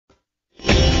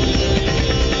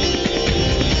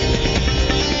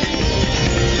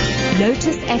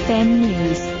Lotus FM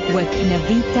News with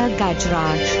Navita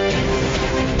Gajraj.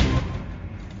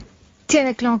 10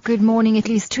 o'clock, good morning. At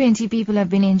least 20 people have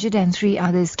been injured and 3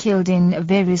 others killed in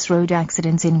various road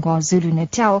accidents in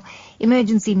KwaZulu-Natal.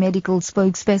 Emergency medical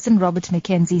spokesperson Robert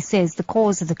McKenzie says the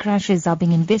cause of the crashes are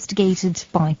being investigated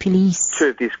by police. 2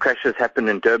 of these crashes happened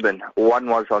in Durban. One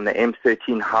was on the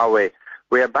M13 highway,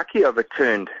 where a bakkie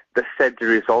overturned. This sadly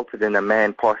resulted in a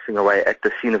man passing away at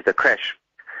the scene of the crash.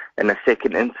 And a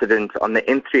second incident on the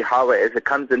N3 highway as it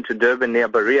comes into Durban near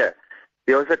Berea.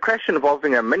 There was a crash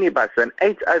involving a minibus and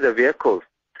 8 other vehicles.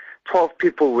 12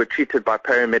 people were treated by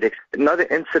paramedics. Another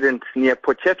incident near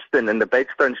Potchefstroom in the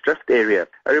Baitstones Drift area.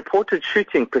 A reported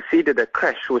shooting preceded a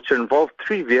crash which involved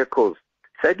 3 vehicles.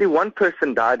 Sadly, 1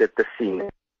 person died at the scene.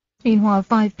 Meanwhile,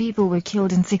 5 people were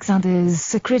killed and 6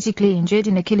 others critically injured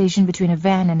in a collision between a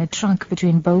van and a truck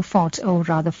between Fort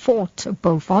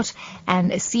Beaufort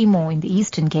and Seymour in the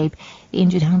Eastern Cape. The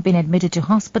injured have been admitted to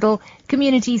hospital.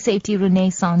 Community Safety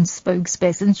Renaissance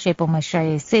spokesperson Shepo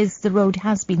Mashaye says the road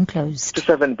has been closed.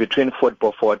 7 between Fort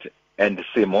Beaufort and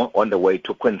Seymour on the way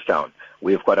to Queenstown.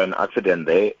 We've got an accident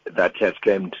there that has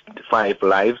claimed 5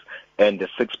 lives. And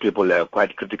 6 people are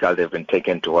quite critical. They've been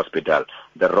taken to hospital.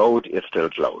 The road is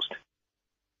still closed.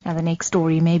 Now, the next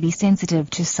story may be sensitive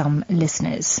to some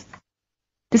listeners.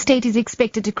 The state is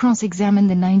expected to cross-examine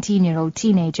the 19-year-old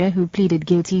teenager who pleaded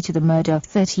guilty to the murder of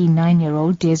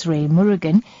 39-year-old Desiree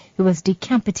Murugan, who was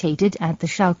decapitated at the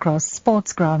Shallcross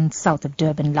Sports Ground south of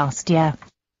Durban last year.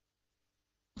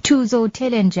 Tuzo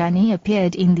Telenjani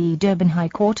appeared in the Durban High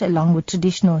Court along with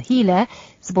traditional healer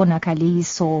Sibonakali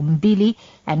Sombili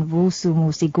and Vusu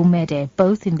Musigumede,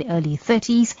 both in the early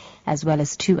 30s, as well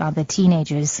as 2 other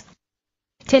teenagers.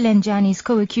 Telenjani's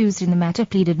co-accused in the matter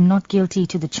pleaded not guilty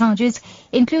to the charges,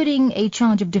 including a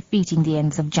charge of defeating the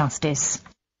ends of justice.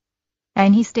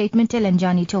 In his statement,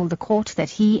 Telenjani told the court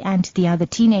that he and the other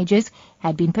teenagers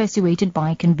had been persuaded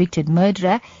by convicted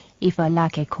murderer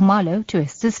Ifalake Khumalo to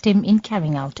assist him in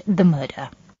carrying out the murder.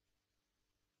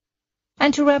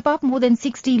 And to wrap up, more than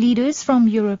 60 leaders from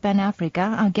Europe and Africa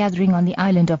are gathering on the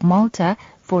island of Malta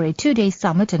for a 2-day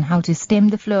summit on how to stem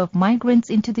the flow of migrants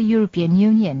into the European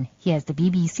Union. Here's the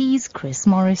BBC's Chris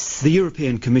Morris. The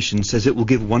European Commission says it will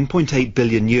give €1.8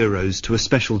 billion to a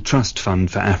special trust fund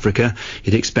for Africa.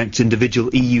 It expects individual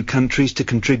EU countries to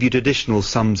contribute additional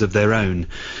sums of their own.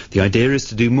 The idea is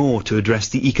to do more to address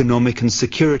the economic and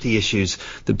security issues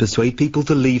that persuade people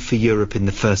to leave for Europe in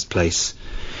the first place.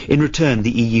 In return,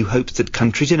 the EU hopes that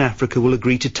countries in Africa will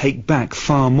agree to take back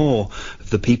far more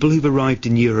of the people who've arrived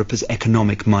in Europe as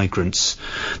economic migrants.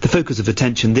 The focus of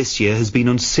attention this year has been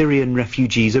on Syrian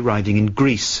refugees arriving in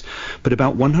Greece, but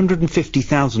about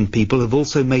 150,000 people have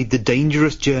also made the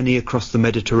dangerous journey across the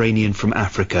Mediterranean from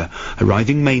Africa,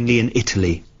 arriving mainly in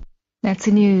Italy. That's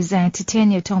the news at 10.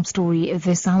 Your top story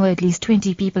this hour. At least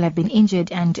 20 people have been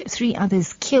injured and 3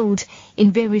 others killed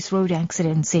in various road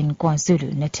accidents in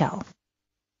KwaZulu-Natal.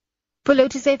 For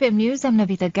Lotus FM News, I'm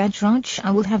Navita Gajraj.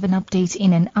 I will have an update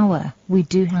in an hour. We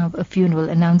do have a funeral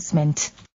announcement.